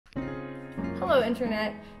Hello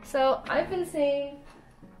internet. So I've been seeing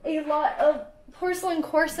a lot of porcelain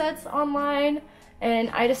corsets online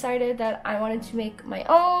and I decided that I wanted to make my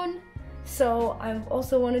own. So I've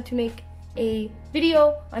also wanted to make a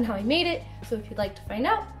video on how I made it. So if you'd like to find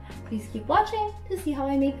out, please keep watching to see how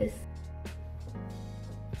I made this.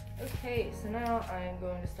 Okay, so now I'm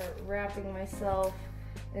going to start wrapping myself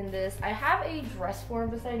in this. I have a dress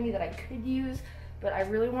form beside me that I could use, but I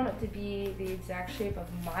really want it to be the exact shape of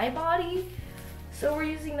my body. So we're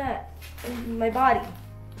using that in my body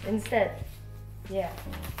instead. Yeah.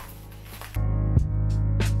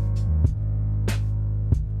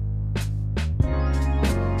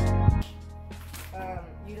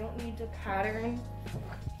 You don't need to pattern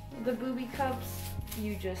the booby cups.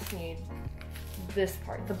 You just need this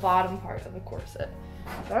part, the bottom part of the corset.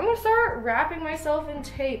 So I'm gonna start wrapping myself in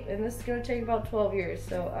tape, and this is gonna take about 12 years,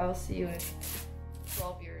 so I'll see you in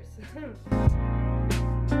 12 years.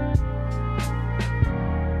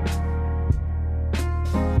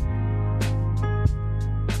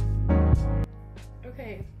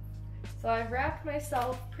 Okay, so I've wrapped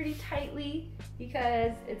myself pretty tightly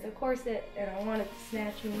because it's a corset and I want it to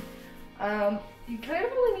snatch me. You kind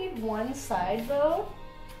of only need one side though,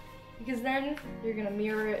 because then you're gonna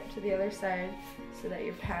mirror it to the other side so that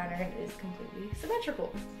your pattern is completely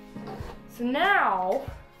symmetrical. So now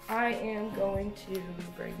I am going to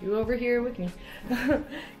bring you over here with me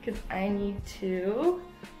because I need to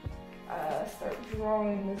start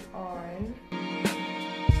drawing this on.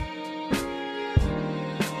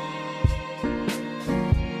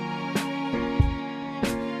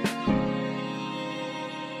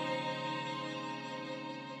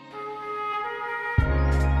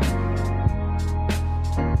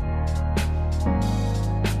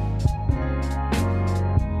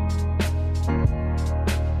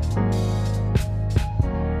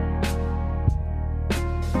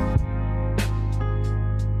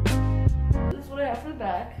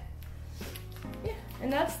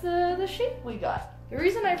 And that's the shape we got. The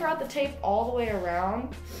reason I brought the tape all the way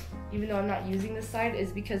around, even though I'm not using this side,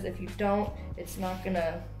 is because if you don't, it's not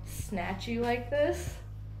gonna snatch you like this.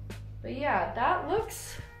 But yeah, that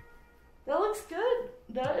looks good.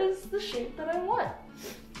 That is the shape that I want.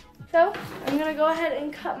 So I'm gonna go ahead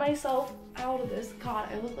and cut myself out of this. God,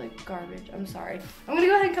 I look like garbage, I'm sorry. I'm gonna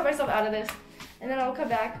go ahead and cut myself out of this, and then I'll come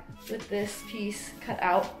back with this piece cut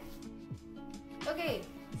out. Okay.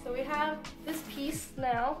 So we have this piece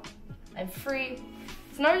now. I'm free.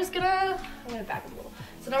 So now we're just gonna, I'm gonna back it a little.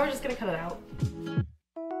 So now we're just gonna cut it out.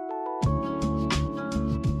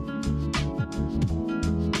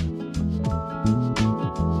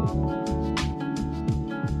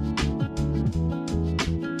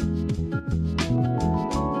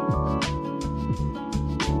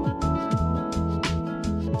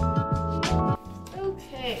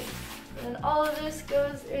 Okay, and all of this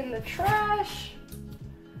goes in the trash.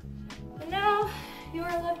 Now you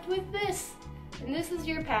are left with this, and this is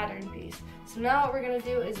your pattern piece. So now what we're going to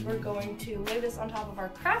do is we're going to lay this on top of our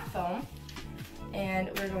craft foam, and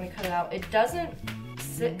we're going to cut it out. It doesn't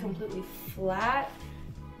sit completely flat.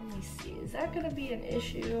 Let me see, is that going to be an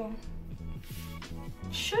issue?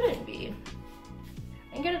 It shouldn't be.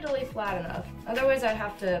 I'm going to lay flat enough. Otherwise I'd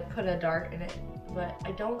have to put a dart in it, but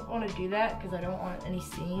I don't want to do that because I don't want any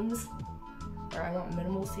seams. Or I want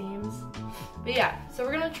minimal seams. But yeah, so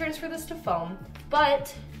we're gonna transfer this to foam,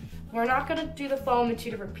 but we're not gonna do the foam in two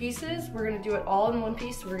different pieces. We're gonna do it all in one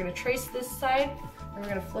piece. So we're gonna trace this side, and we're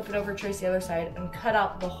gonna flip it over, trace the other side, and cut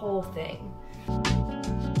out the whole thing.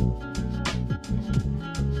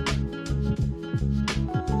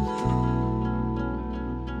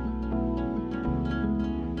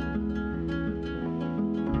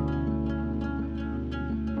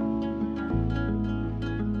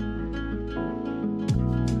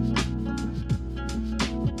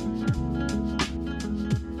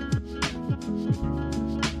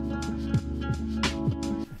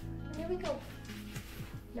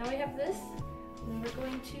 Now we have this, and we're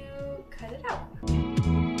going to cut it out.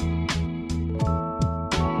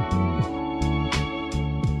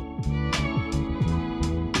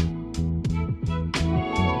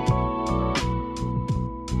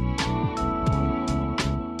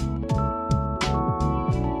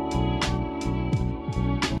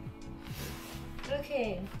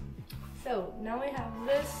 Okay, so now we have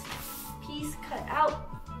this piece cut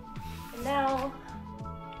out, and now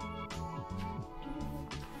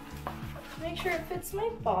make sure it fits my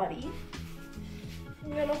body.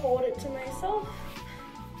 I'm gonna hold it to myself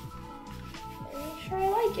and make sure I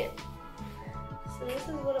like it. So this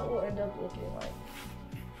is what it will end up looking like.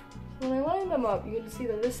 When I line them up, you can see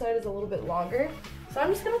that this side is a little bit longer. So I'm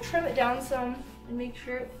just gonna trim it down some and make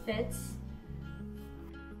sure it fits.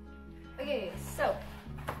 Okay, so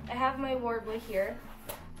I have my warbler here.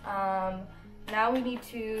 Now we need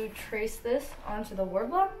to trace this onto the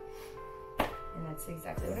warbler, and that's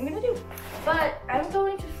exactly what I'm gonna do. But I'm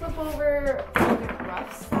going to flip over the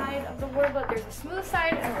rough side of the warbler. There's a smooth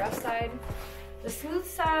side and a rough side. The smooth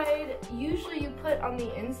side, usually you put on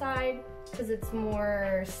the inside because it's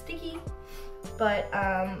more sticky, but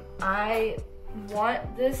I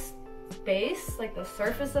want this base, like the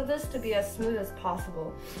surface of this, to be as smooth as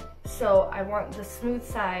possible. So I want the smooth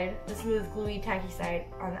side, the smooth gluey tacky side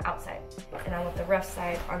on the outside, and I want the rough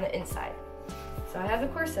side on the inside. So I have the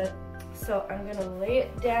corset, so I'm gonna lay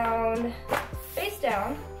it down, face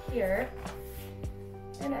down here,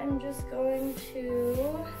 and I'm just going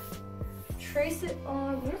to trace it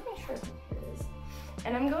on, where's my shirt? Here it is.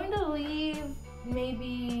 And I'm going to leave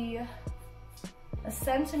maybe a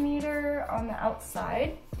centimeter on the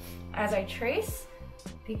outside as I trace,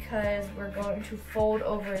 because we're going to fold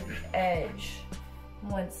over the edge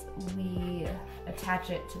once we attach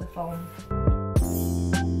it to the foam.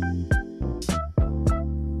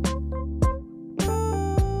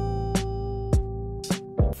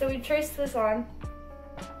 So we traced this on,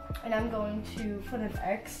 and I'm going to put an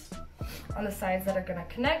X on the sides that are gonna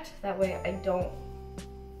connect. That way I don't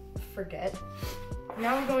forget.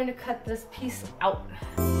 Now I'm going to cut this piece out.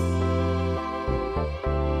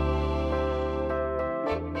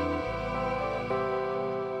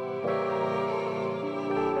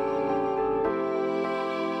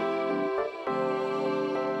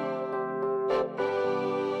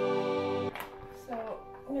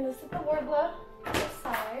 I'm going to set the warbler to the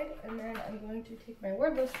side, and then I'm going to take my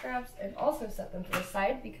warbler straps and also set them to the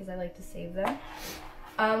side because I like to save them.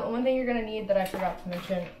 One thing you're going to need that I forgot to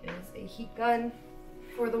mention is a heat gun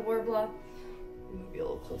for the warbler. Move you a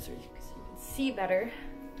little closer so you can see better.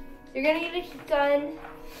 You're going to need a heat gun.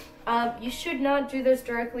 You should not do this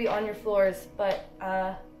directly on your floors, but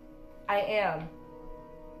I am.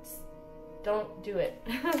 Just don't do it.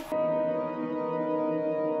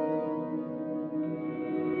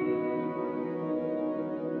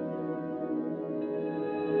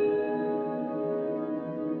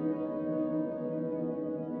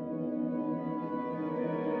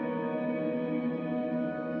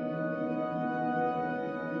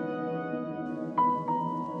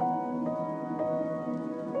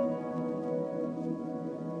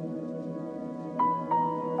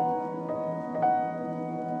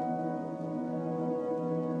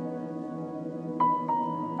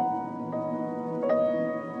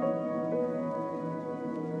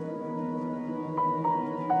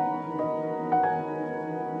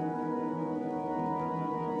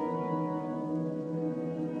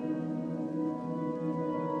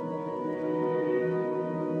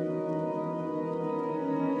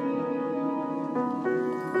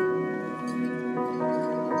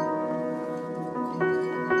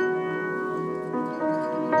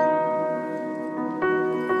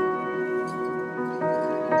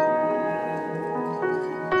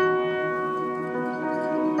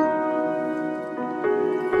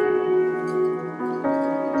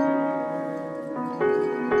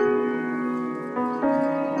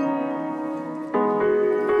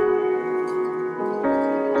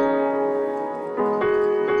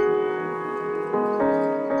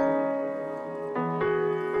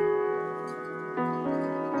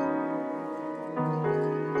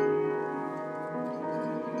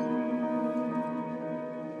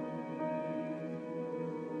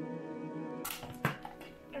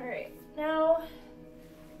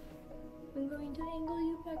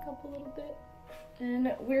 Back up a little bit,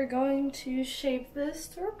 and we're going to shape this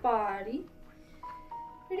to our body.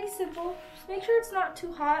 Pretty simple. Just make sure it's not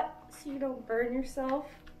too hot so you don't burn yourself.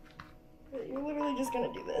 But you're literally just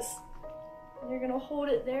gonna do this, and you're gonna hold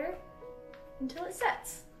it there until it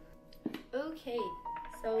sets. Okay,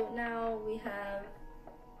 so now we have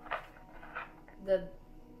the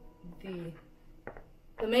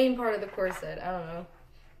main part of the corset. I don't know.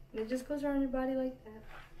 And it just goes around your body like that.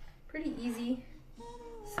 Pretty easy.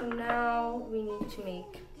 So now we need to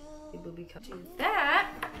make a booby cup. To do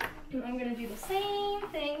that, I'm gonna do the same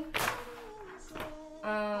thing.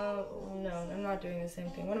 No, I'm not doing the same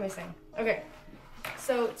thing. What am I saying? Okay,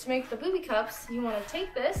 so to make the booby cups, you wanna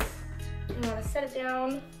take this, you wanna set it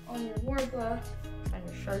down on your warbler, on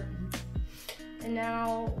your shirt. And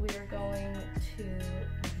now we are going to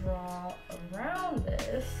draw around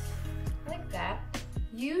this like that.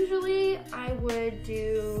 Usually I would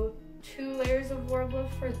do 2 layers of warbler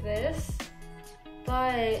for this,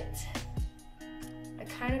 but I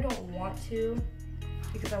kind of don't want to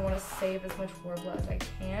because I want to save as much warbler as I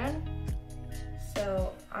can.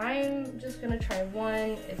 So I'm just gonna try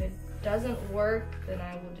one. If it doesn't work, then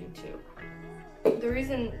I will do two. The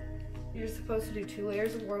reason you're supposed to do 2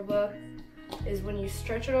 layers of Worbla is when you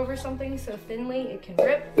stretch it over something so thinly, it can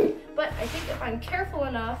rip. But I think if I'm careful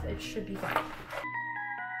enough, it should be fine.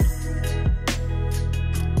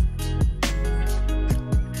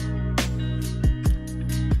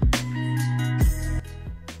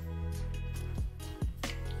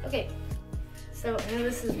 Okay, so I know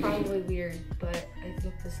this is probably weird, but I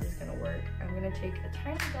think this is gonna work. I'm gonna take a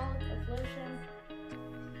tiny dollop of lotion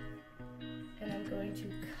and I'm going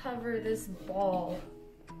to cover this ball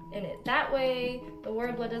in it. That way the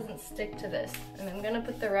Worbla doesn't stick to this. And I'm gonna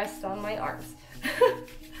put the rest on my arms.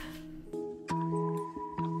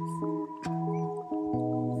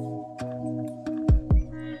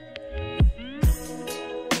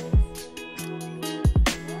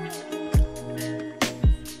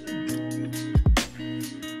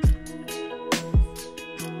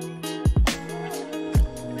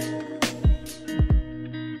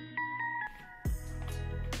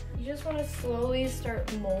 You just want to slowly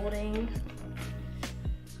start molding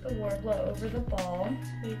the Worbla over the ball,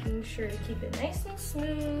 making sure to keep it nice and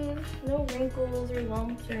smooth, no wrinkles or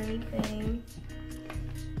lumps or anything.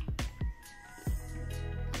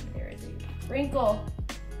 There is a wrinkle.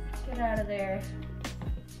 Get out of there.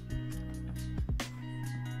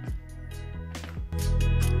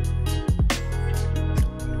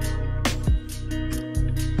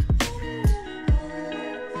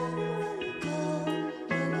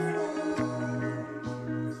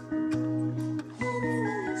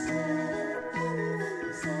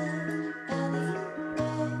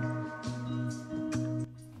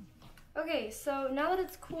 Okay, so now that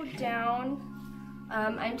it's cooled down,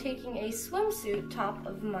 I'm taking a swimsuit top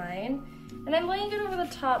of mine and I'm laying it over the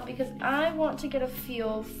top because I want to get a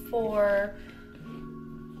feel for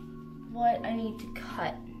what I need to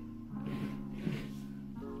cut.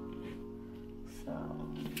 So,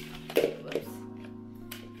 whoops.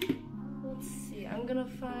 Let's see, I'm gonna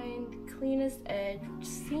find the cleanest edge, which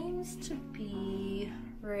seems to be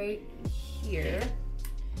right here.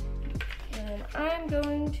 And I'm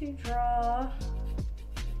going to draw,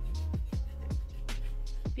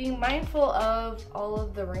 being mindful of all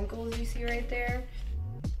of the wrinkles you see right there.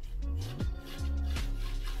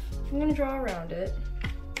 I'm going to draw around it.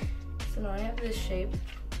 So now I have this shape.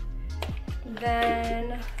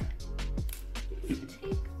 Then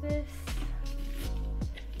take this.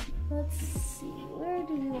 Let's see, where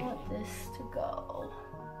do we want this to go?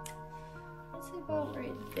 Let's about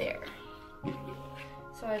right there.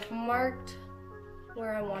 So I've marked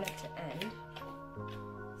where I want it to end.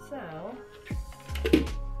 So,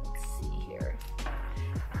 let's see here.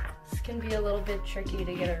 This can be a little bit tricky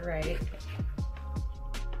to get it right.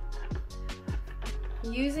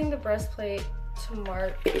 Using the breastplate to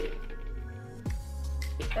mark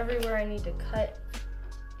everywhere I need to cut.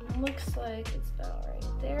 It looks like it's about right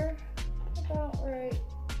there, about right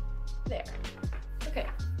there. Okay,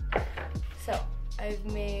 so I've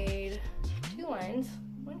made 2 lines.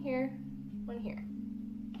 One here, one here.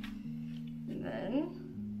 And then,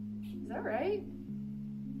 is that right?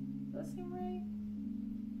 Does that seem right?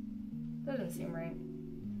 Doesn't seem right.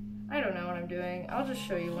 I don't know what I'm doing. I'll just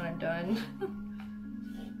show you when I'm done.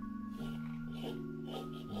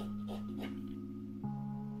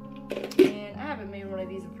 And I haven't made one of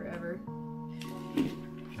these in forever.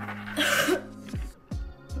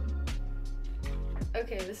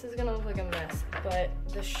 Okay, this is gonna look like a mess, but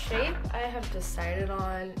the shape I have decided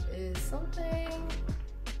on is something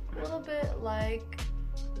a little bit like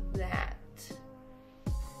that.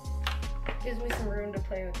 Gives me some room to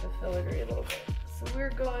play with the filigree a little bit. So we're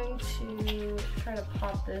going to try to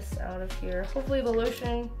pop this out of here. Hopefully the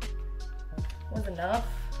lotion was enough.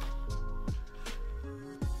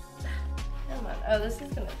 Come on. Oh, this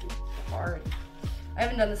is gonna be hard. I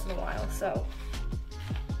haven't done this in a while, so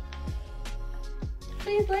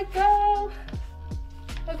please let go.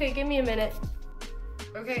 Okay, give me a minute.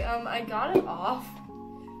 Okay, I got it off,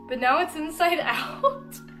 but now it's inside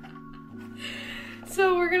out.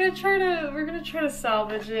 So we're gonna try to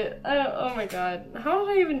salvage it. Oh my god, how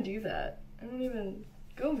did I even do that? I don't even,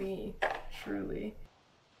 go me, truly.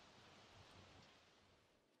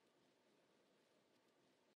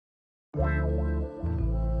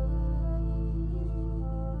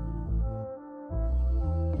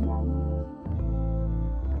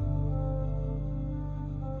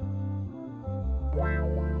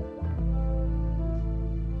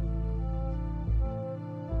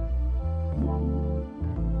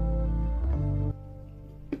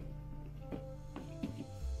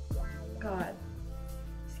 God,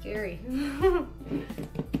 scary.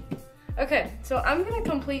 Okay, So I'm gonna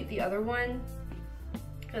complete the other one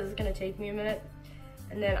because it's gonna take me a minute,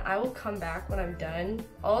 and then I will come back when I'm done.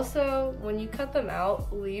 Also, when you cut them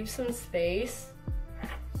out, leave some space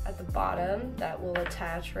at the bottom that will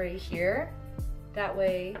attach right here. That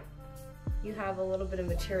way you have a little bit of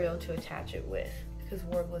material to attach it with, because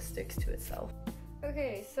Worbla sticks to itself.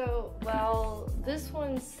 Okay, so while this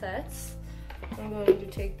one sets, I'm going to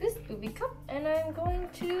take this booby cup and I'm going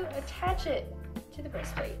to attach it to the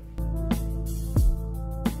breastplate.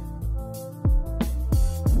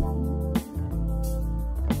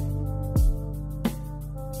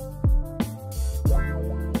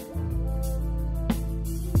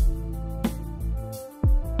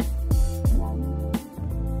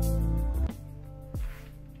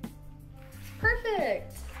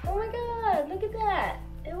 Perfect! Oh my god, look at that!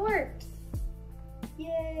 It worked!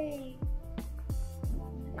 Yay!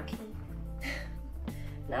 Okay.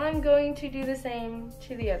 Now I'm going to do the same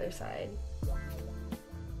to the other side.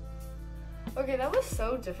 Okay, that was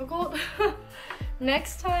so difficult.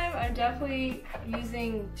 Next time I'm definitely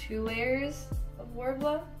using 2 layers of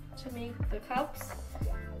Worbla to make the cups.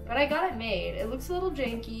 But I got it made. It looks a little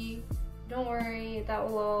janky. Don't worry, that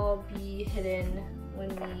will all be hidden when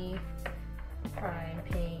we prime,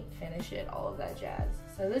 paint, finish it, all of that jazz.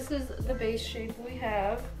 So this is the base shape we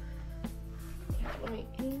have. Let me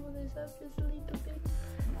angle this up just a little bit.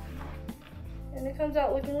 And it comes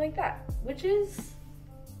out looking like that, which is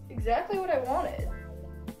exactly what I wanted.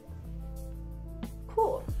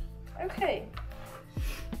 Cool. Okay.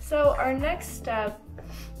 So our next step,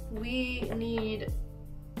 we need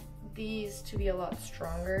these to be a lot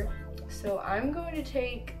stronger. So I'm going to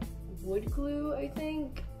take wood glue, I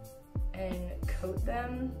think, and coat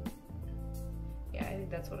them. Yeah, I think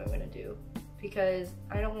that's what I'm gonna do, because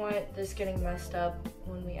I don't want this getting messed up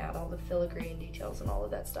when we add all the filigree and details and all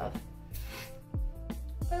of that stuff.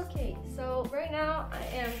 Okay, so right now I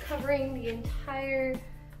am covering the entire,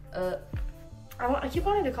 I keep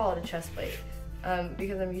wanting to call it a chest plate,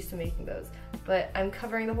 because I'm used to making those, but I'm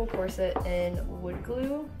covering the whole corset in wood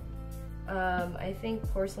glue. I think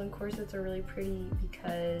porcelain corsets are really pretty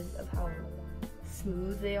because of how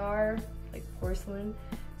smooth they are, like porcelain.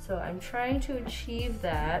 So I'm trying to achieve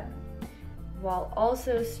that while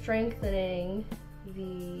also strengthening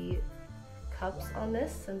the cups on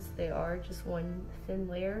this, since they are just one thin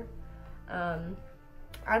layer. I'm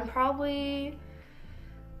probably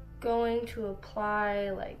going to apply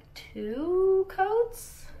like 2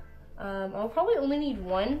 coats. I'll probably only need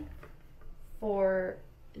 1 for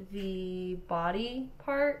the body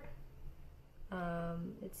part.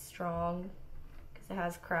 It's strong because it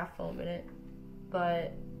has craft foam in it,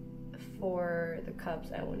 but for the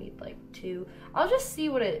cups I will need like 2. I'll just see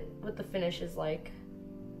what the finish is like,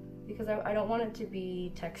 because I don't want it to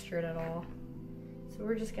be textured at all. So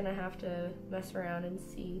we're just gonna have to mess around and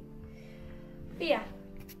see. But yeah.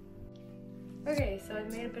 Okay, so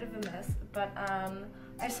I've made a bit of a mess, but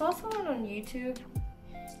I saw someone on YouTube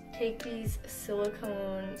take these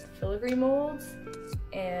silicone filigree molds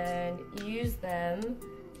and use them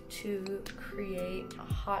to create a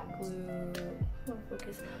hot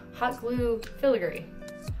glue filigree.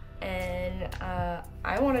 And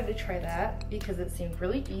I wanted to try that because it seemed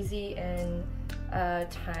really easy and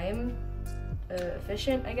time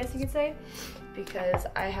efficient, I guess you could say, because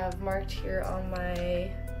I have marked here on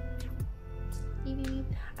my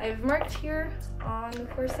I've marked here on the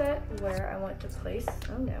corset where I want to place,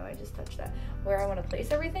 oh no, I just touched that, where I want to place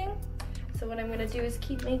everything. So what I'm going to do is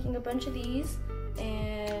keep making a bunch of these,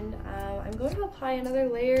 and I'm going to apply another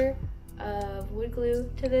layer of wood glue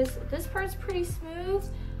to this. This part's pretty smooth,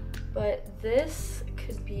 but this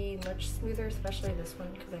could be much smoother, especially this one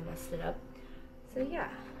because I messed it up. So yeah,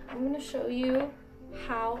 I'm going to show you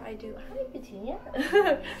how I do, hi Petunia.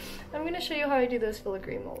 I'm going to show you how I do those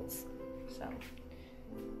filigree molds. So,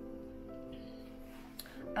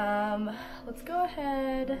 let's go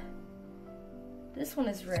ahead. This one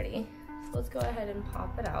is ready. So let's go ahead and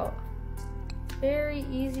pop it out. Very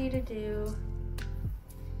easy to do.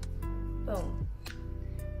 Boom.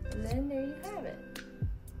 And then there you have it.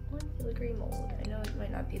 One filigree mold. I know it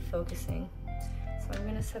might not be focusing, so I'm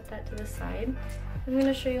gonna set that to the side. I'm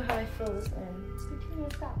gonna show you how I fill this in. Petunia,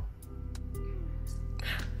 stop.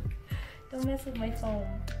 Don't mess with my foam.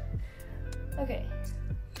 Okay,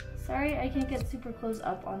 sorry I can't get super close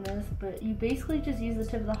up on this, but you basically just use the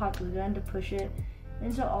tip of the hot glue gun to push it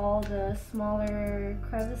into all the smaller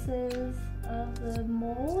crevices of the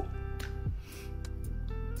mold.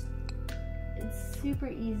 It's super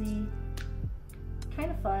easy,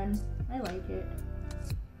 kind of fun, I like it.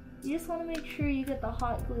 You just want to make sure you get the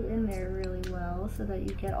hot glue in there really well so that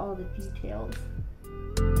you get all the details.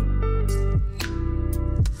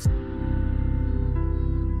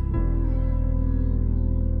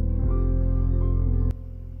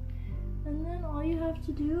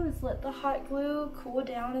 is let the hot glue cool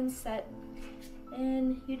down and set,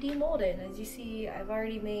 and you demold it. And as you see, I've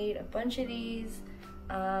already made a bunch of these.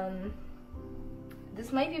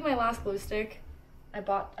 This might be my last glue stick. I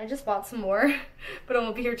just bought some more, but it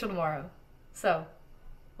won't be here till tomorrow. So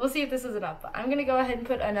we'll see if this is enough. But I'm gonna go ahead and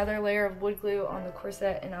put another layer of wood glue on the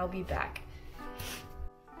corset, and I'll be back.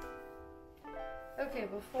 Okay,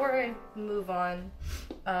 before I move on,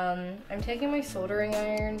 I'm taking my soldering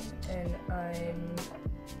iron and I'm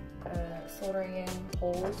soldering in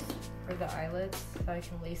holes for the eyelets so I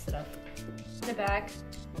can lace it up. In the back,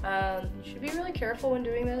 you should be really careful when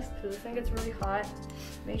doing this because this thing gets really hot.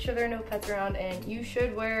 Make sure there are no pets around, and you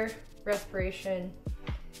should wear respiration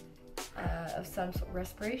of some sort.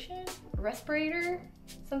 Respirator?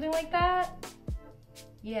 Something like that?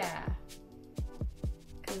 Yeah.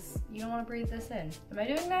 Because you don't want to breathe this in. Am I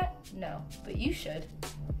doing that? No, but you should.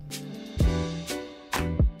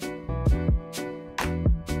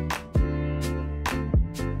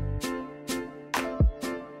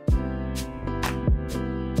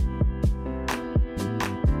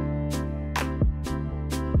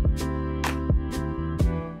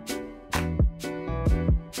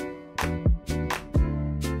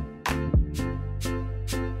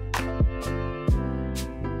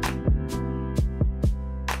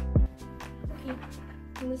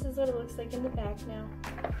 And this is what it looks like in the back now.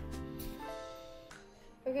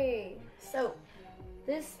 Okay, so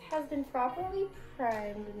this has been properly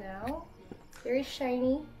primed now. Very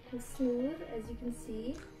shiny and smooth, as you can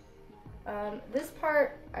see. This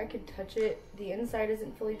part, I could touch it. The inside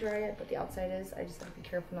isn't fully dry yet, but the outside is. I just have to be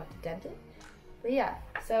careful not to dent it. But yeah,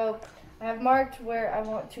 so I have marked where I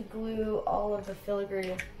want to glue all of the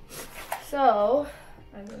filigree. So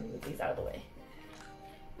I'm gonna move these out of the way.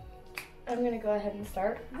 I'm gonna go ahead and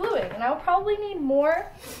start gluing, and I'll probably need more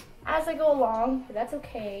as I go along, but that's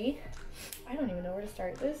okay. I don't even know where to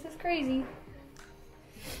start. This is crazy.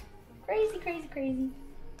 Crazy, crazy, crazy.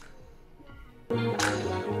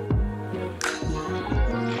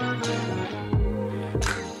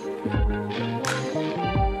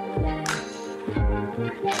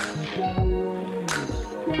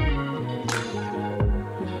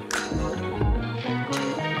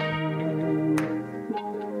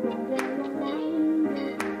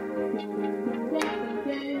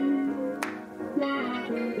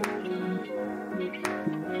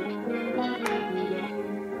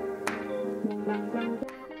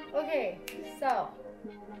 Okay, so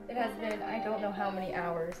it has been, I don't know how many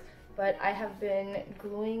hours, but I have been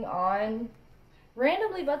gluing on,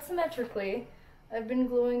 randomly but symmetrically, I've been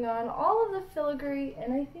gluing on all of the filigree,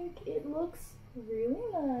 and I think it looks really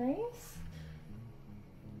nice.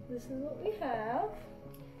 This is what we have,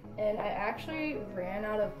 and I actually ran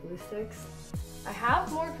out of glue sticks. I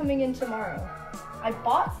have more coming in tomorrow. I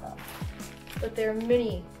bought some, but they're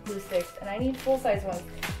mini glue sticks, and I need full-size ones.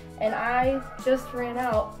 And I just ran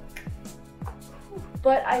out,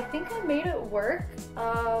 but I think I made it work.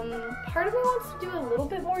 Part of me wants to do a little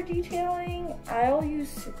bit more detailing. I'll use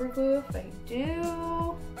super glue if I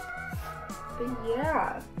do, but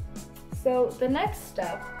yeah. So the next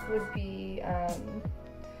step would be, oh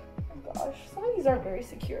gosh, some of these aren't very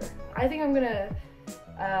secure. I think I'm gonna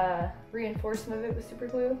reinforce some of it with super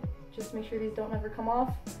glue, just to make sure these don't ever come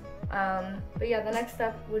off. But yeah, the next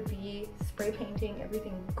step would be spray painting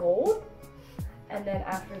everything gold, and then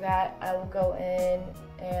after that I will go in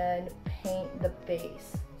and paint the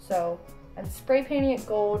base. So I'm spray painting it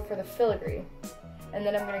gold for the filigree, and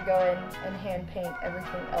then I'm going to go in and hand paint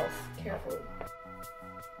everything else carefully.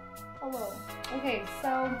 Hello. Okay, so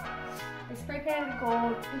I spray painted it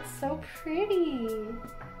gold. It's so pretty.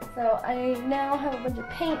 So I now have a bunch of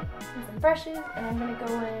paint and some brushes, and I'm going to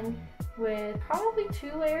go in with probably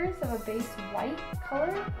 2 layers of a base white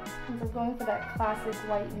color, since I'm going for that classic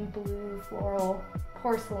white and blue floral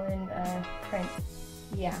porcelain print.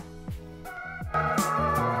 Yeah.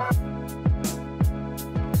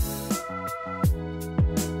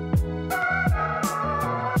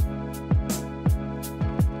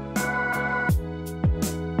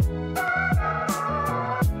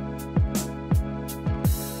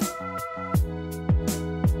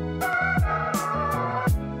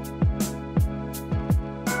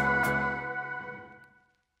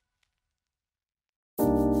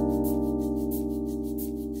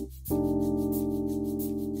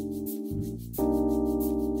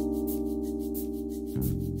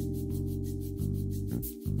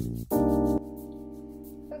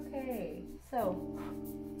 So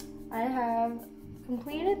I have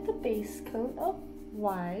completed the base coat of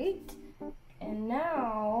white, and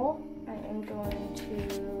now I am going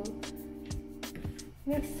to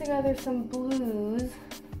mix together some blues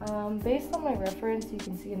Based on my reference, you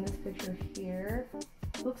can see in this picture here,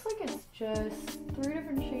 looks like it's just 3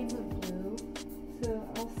 different shades of blue. So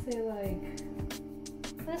I'll say like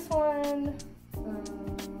this one.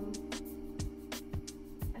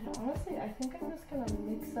 And honestly, I think I'm just gonna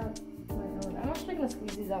mix up my own. I'm actually gonna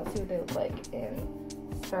squeeze these out, see what they look like,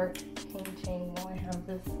 and start painting while I have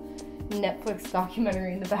this Netflix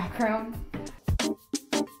documentary in the background.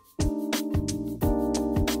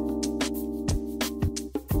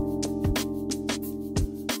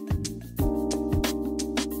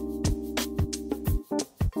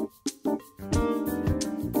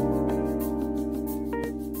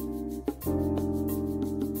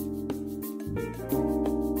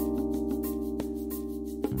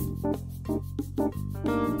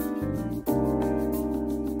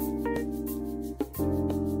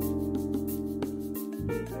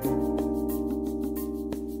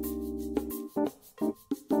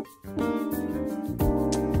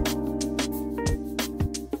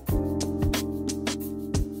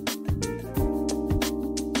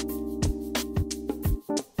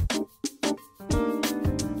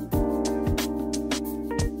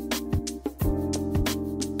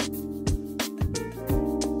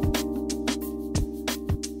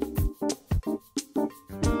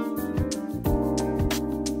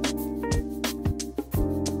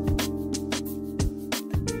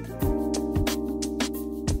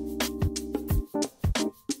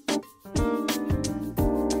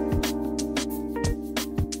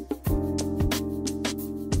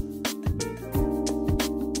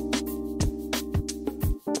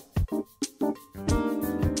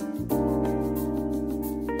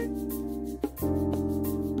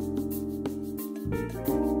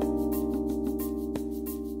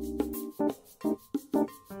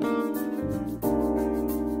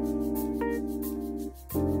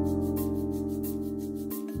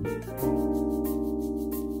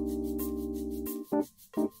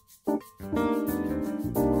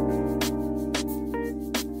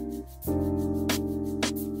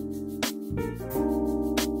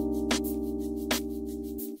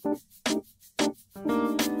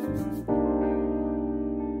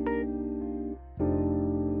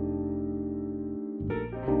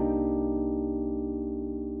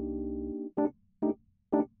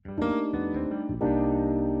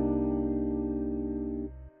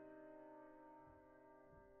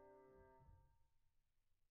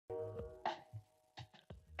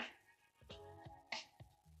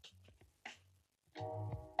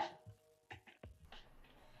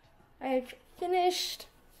 I've finished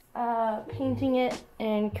painting it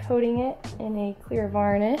and coating it in a clear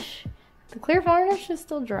varnish. The clear varnish is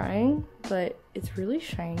still drying, but it's really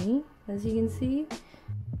shiny, as you can see.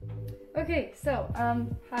 Okay, so,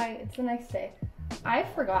 hi, it's the next day. I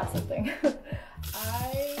forgot something.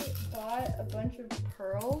 I bought a bunch of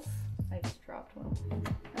pearls. I just dropped one.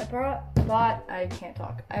 I can't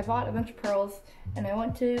talk. I bought a bunch of pearls, and I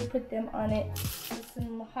want to put them on it with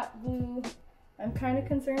some hot glue. I'm kind of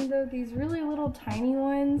concerned though, these really little tiny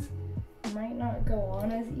ones might not go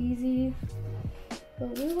on as easy,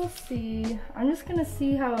 but we will see. I'm just gonna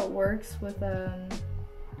see how it works with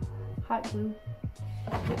hot glue,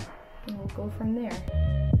 and we'll go from there.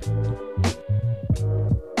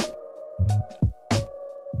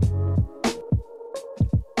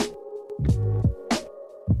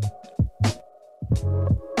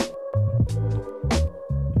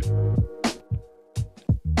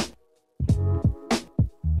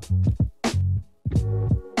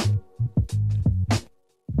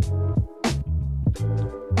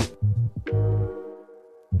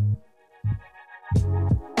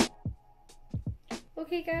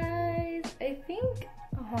 Okay guys, I think,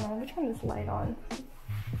 oh, hold on, let me turn this light on.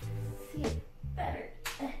 See it better.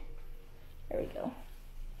 There we go.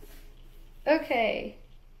 Okay,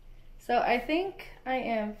 so I think I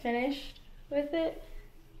am finished with it.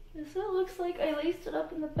 This is what it looks like. I laced it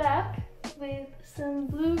up in the back with some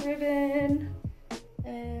blue ribbon.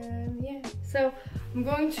 And yeah, so I'm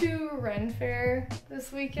going to Ren Fair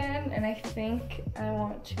this weekend, and I think I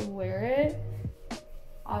want to wear it.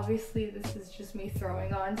 Obviously, this is just me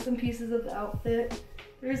throwing on some pieces of the outfit.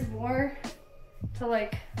 There's more to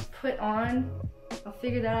like put on. I'll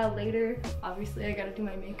figure that out later. Obviously, I gotta do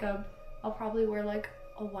my makeup. I'll probably wear like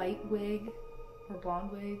a white wig or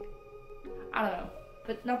blonde wig. I don't know,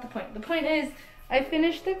 but not the point. The point is, I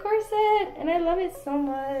finished the corset and I love it so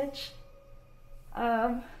much.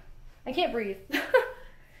 I can't breathe.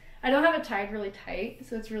 I don't have it tied really tight,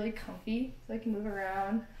 so it's really comfy. So I can move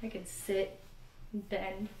around, I can sit,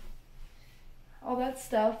 bend, all that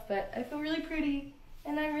stuff, but I feel really pretty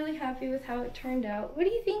and I'm really happy with how it turned out. What do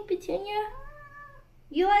you think, Petunia?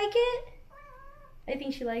 You like it? I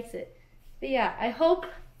think she likes it. But yeah, I hope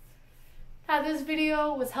that this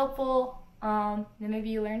video was helpful. And maybe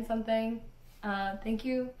you learned something. Thank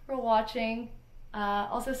you for watching.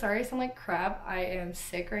 Also, sorry I sound like crap. I am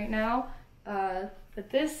sick right now. But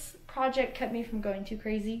this project kept me from going too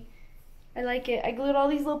crazy. I like it. I glued all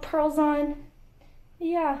these little pearls on.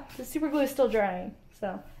 Yeah, the super glue is still drying,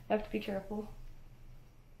 so I have to be careful.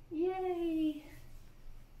 Yay!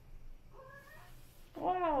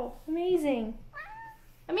 Wow, amazing.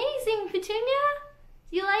 Amazing, Petunia?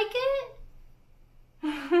 Do you like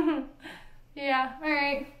it? Yeah,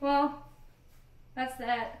 alright, well, that's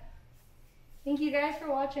that. Thank you guys for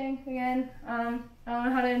watching again. I don't know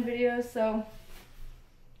how to end videos, so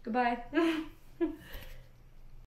goodbye.